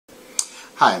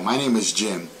Hi, my name is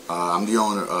Jim. I'm the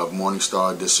owner of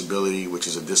Morningstar Disability, which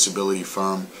is a disability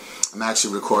firm. I'm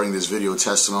actually recording this video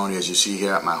testimony, as you see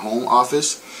here, at my home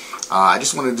office. I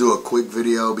just want to do a quick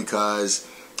video because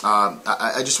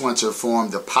I just want to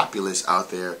inform the populace out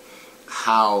there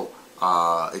how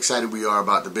excited we are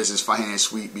about the Business Finance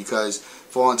Suite, because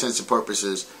for all intents and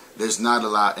purposes, there's not a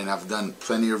lot, and I've done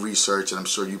plenty of research, and I'm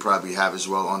sure you probably have as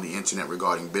well, on the internet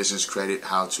regarding business credit,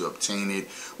 how to obtain it,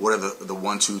 what are the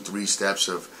 1, 2, 3 steps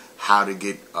of how to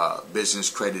get business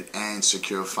credit and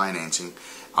secure financing,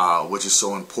 which is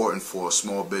so important for a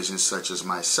small business such as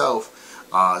myself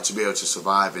to be able to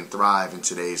survive and thrive in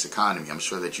today's economy. I'm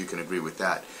sure that you can agree with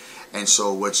that. And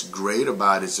so what's great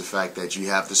about it is the fact that you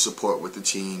have the support with the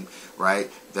team,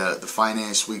 right? The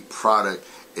Finance Suite product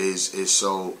is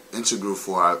so integral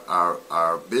for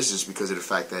our business because of the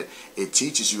fact that it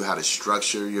teaches you how to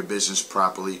structure your business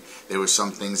properly. There were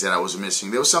some things that I was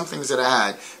missing. There were some things that I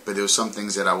had, but there were some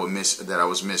things that I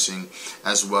was missing,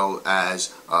 as well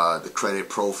as the credit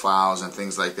profiles and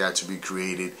things like that to be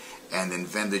created, and then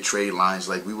vendor trade lines.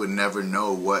 Like, we would never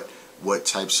know what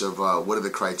types of what are the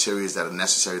criteria that are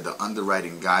necessary, the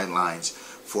underwriting guidelines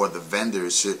for the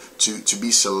vendors to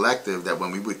be selective, that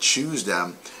when we would choose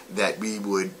them, that we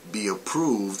would be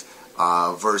approved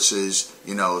versus,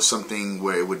 you know, something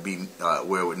where it would be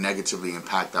where it would negatively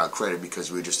impact our credit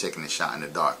because we were just taking a shot in the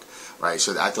dark, right?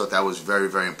 So I thought that was very,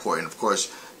 very important. Of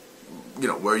course, you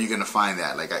know, where are you going to find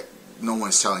that? Like, no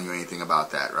one's telling you anything about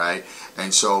that, right?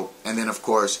 And then of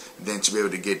course, then to be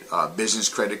able to get business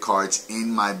credit cards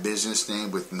in my business name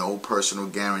with no personal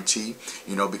guarantee,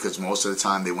 you know, because most of the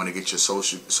time they want to get your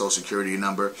social security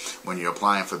number when you're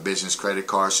applying for business credit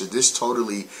cards. So this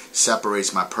totally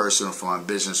separates my personal from my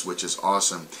business, which is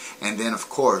awesome. And then of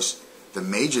course, the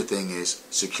major thing is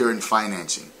securing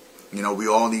financing. You know, we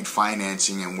all need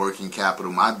financing and working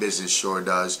capital. My business sure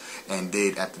does, and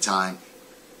did at the time.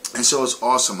 And so it's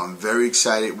awesome. I'm very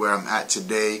excited where I'm at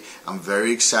today. I'm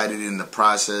very excited in the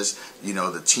process. You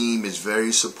know, the team is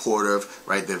very supportive,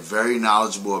 right? They're very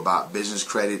knowledgeable about business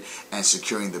credit and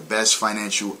securing the best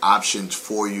financial options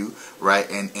for you, right?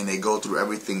 And they go through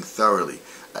everything thoroughly.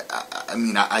 I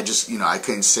mean, I just, you know, I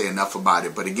couldn't say enough about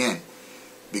it. But again,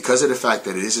 because of the fact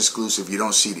that it is exclusive, you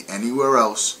don't see it anywhere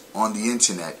else on the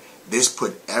internet. This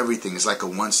put everything, it's like a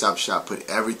one-stop shop, put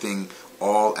everything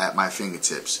all at my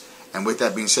fingertips. And with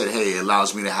that being said, hey, it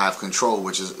allows me to have control,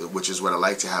 which is what I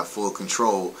like, to have full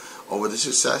control over the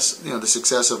success, you know, the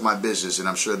success of my business, and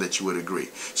I'm sure that you would agree.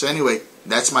 So anyway,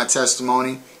 that's my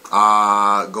testimony. Go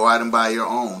out and buy your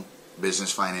own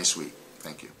Business Finance Suite.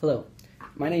 Thank you. Hello,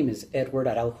 my name is Edward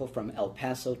Araujo from El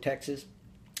Paso, Texas.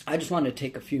 I just wanted to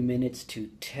take a few minutes to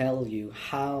tell you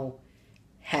how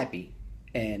happy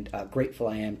and grateful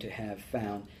I am to have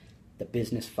found the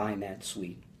Business Finance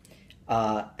Suite.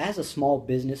 As a small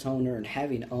business owner and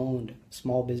having owned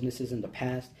small businesses in the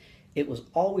past, it was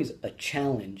always a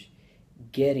challenge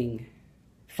getting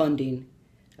funding,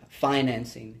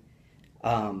 financing.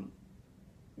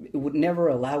 It would never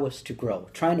allow us to grow.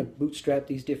 Trying to bootstrap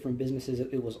these different businesses,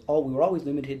 we were always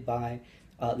limited by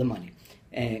the money.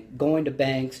 And going to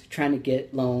banks, trying to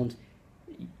get loans,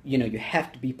 you know, you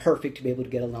have to be perfect to be able to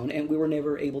get a loan, and we were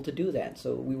never able to do that.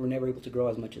 So we were never able to grow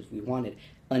as much as we wanted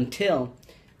until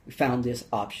we found this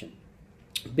option.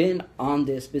 Been on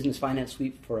this Business Finance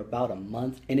Suite for about a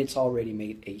month, and it's already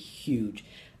made a huge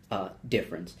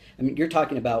difference. I mean, you're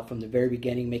talking about from the very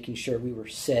beginning, making sure we were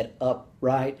set up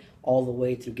right, all the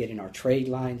way through getting our trade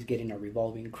lines, getting our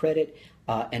revolving credit,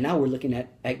 and now we're looking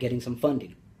at getting some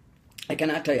funding. I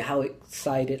cannot tell you how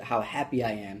excited, how happy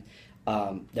I am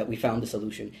that we found the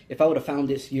solution. If I would have found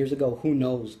this years ago, who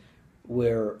knows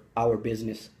where our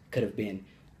business could have been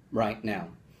right now.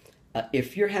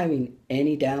 If you're having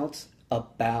any doubts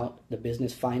about the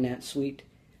Business Finance Suite,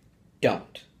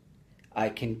 don't. I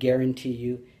can guarantee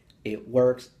you it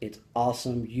works. It's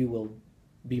awesome. You will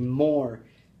be more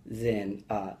than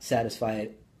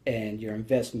satisfied, and your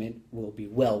investment will be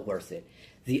well worth it.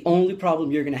 The only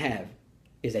problem you're going to have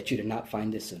is that you did not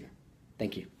find this sooner.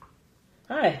 Thank you.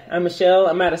 Hi, I'm Michelle.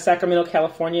 I'm out of Sacramento,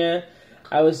 California.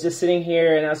 I was just sitting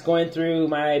here and I was going through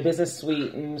my business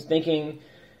suite and was thinking,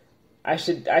 I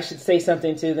should say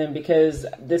something to them, because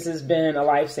this has been a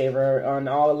lifesaver on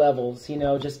all levels. You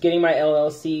know, just getting my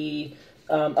LLC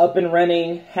up and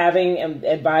running, having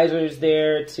advisors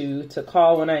there to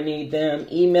call when I need them,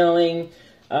 emailing,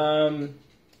 and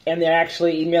they're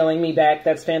actually emailing me back.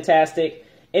 That's fantastic.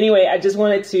 Anyway, I just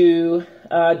wanted to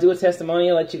do a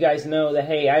testimonial, let you guys know that,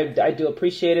 hey, I do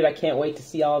appreciate it. I can't wait to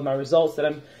see all of my results that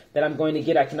I'm going to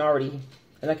get. I can already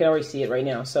see it right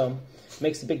now. So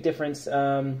makes a big difference.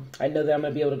 I know that I'm going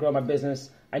to be able to grow my business.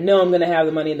 I know I'm going to have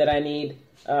the money that I need.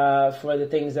 for the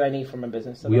things that I need for my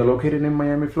business. We are located in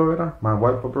Miami, Florida. My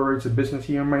wife operates a business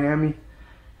here in Miami.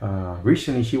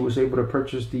 Recently, she was able to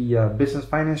purchase the business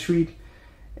finance suite,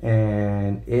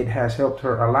 and it has helped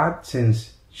her a lot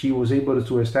since she was able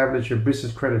to establish her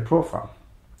business credit profile.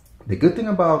 The good thing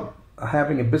about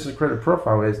having a business credit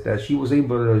profile is that she was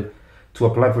able to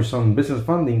apply for some business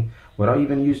funding without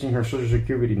even using her social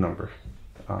security number.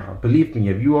 Believe me,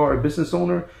 if you are a business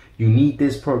owner, you need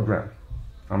this program.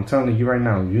 I'm telling you right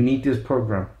now, you need this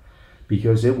program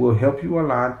because it will help you a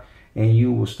lot, and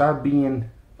you will stop being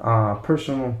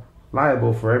personal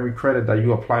liable for every credit that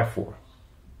you apply for.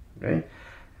 Okay.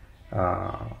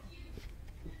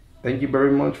 Thank you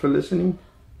very much for listening.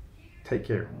 Take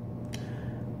care.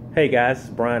 Hey guys,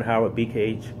 Brian Howard,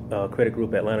 BKH Credit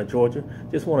Group, Atlanta, Georgia.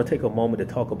 Just want to take a moment to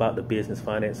talk about the Business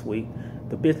Finance Suite.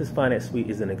 The Business Finance Suite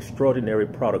is an extraordinary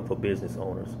product for business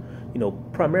owners.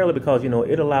 Primarily because,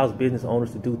 it allows business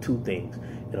owners to do two things.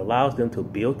 It allows them to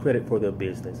build credit for their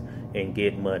business and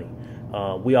get money.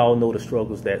 We all know the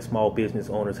struggles that small business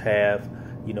owners have,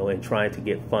 in trying to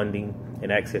get funding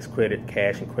and access credit,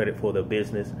 cash and credit for their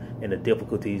business, and the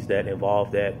difficulties that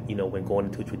involve that, when going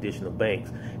into traditional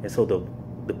banks. And so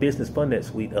the Business Finance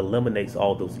Suite eliminates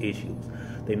all those issues.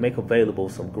 They make available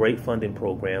some great funding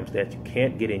programs that you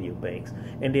can't get in your banks.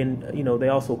 And then, they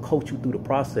also coach you through the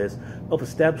process of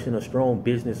establishing a strong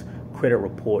business credit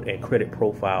report and credit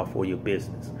profile for your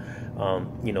business.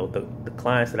 The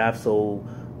clients that I've sold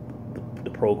the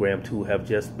program to have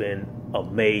just been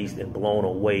amazed and blown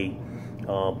away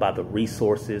by the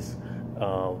resources,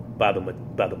 by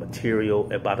the material,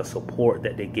 and by the support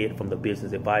that they get from the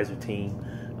business advisor team.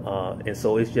 And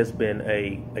so it's just been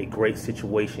a great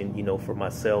situation, for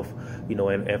myself,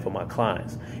 and for my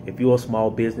clients. If you're a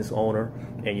small business owner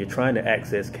and you're trying to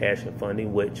access cash and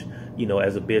funding, which,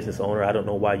 as a business owner, I don't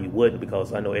know why you wouldn't,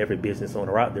 because I know every business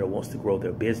owner out there wants to grow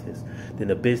their business, then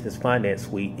the Business Finance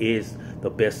Suite is the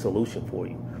best solution for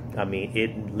you. I mean,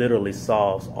 it literally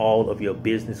solves all of your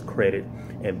business credit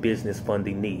and business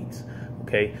funding needs.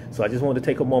 Okay, so I just wanted to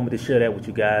take a moment to share that with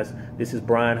you guys. This is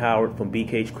Brian Howard from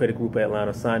BKH Credit Group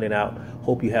Atlanta signing out.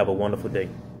 Hope you have a wonderful day.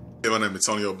 Hey, my name is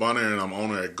Antonio Bonner, and I'm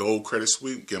owner at Gold Credit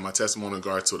Suite. Giving my testimony in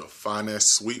regard to the Finance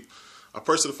Suite. I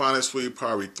purchased the Finance Suite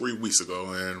probably 3 weeks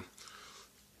ago, and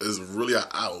it's really an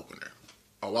eye-opener.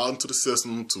 I logged into the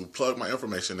system to plug my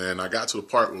information in, and I got to the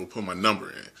part where we put my number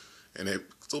in, and it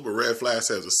still a red flag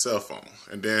says a cell phone.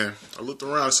 And then I looked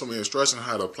around and saw me instructions on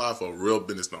how to apply for a real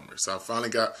business number. So I finally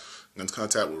got in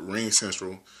contact with Ring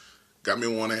Central, got me a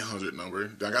 1-800 number.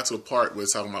 Then I got to the part where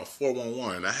it's talking about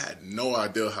 411, and I had no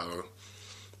idea how to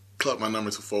plug my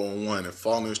number to 411 and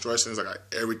follow the instructions. I got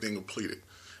everything completed.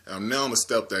 And I'm now on the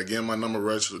step that getting my number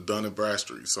registered done in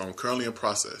Bradstreet. So I'm currently in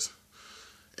process.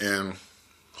 And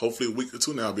hopefully a week or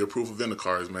two now I'll be approved for vendor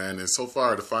cards, man. And so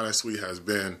far the Finance Suite has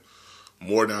been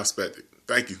more than I expected.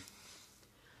 Thank you.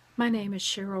 My name is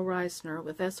Cheryl Reisner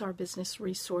with SR Business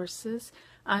Resources.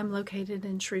 I'm located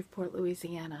in Shreveport,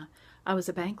 Louisiana. I was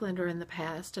a bank lender in the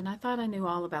past, and I thought I knew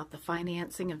all about the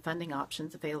financing and funding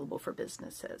options available for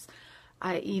businesses.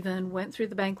 I even went through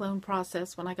the bank loan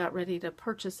process when I got ready to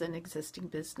purchase an existing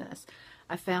business.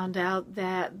 I found out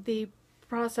that the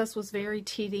process was very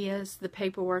tedious, the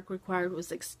paperwork required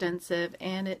was extensive,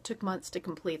 and it took months to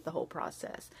complete the whole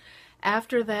process.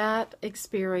 After that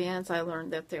experience, I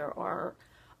learned that there are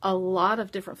a lot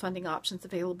of different funding options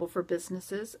available for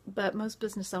businesses, but most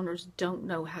business owners don't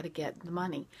know how to get the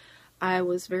money. I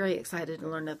was very excited to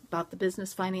learn about the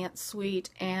Business Finance Suite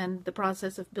and the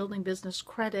process of building business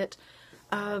credit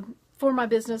for my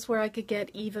business, where I could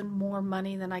get even more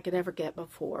money than I could ever get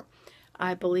before.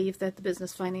 I believe that the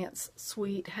Business Finance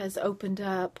Suite has opened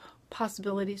up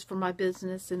possibilities for my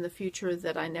business in the future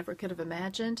that I never could have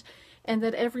imagined, and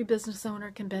that every business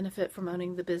owner can benefit from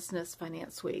owning the Business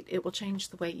Finance Suite. It will change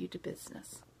the way you do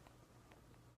business.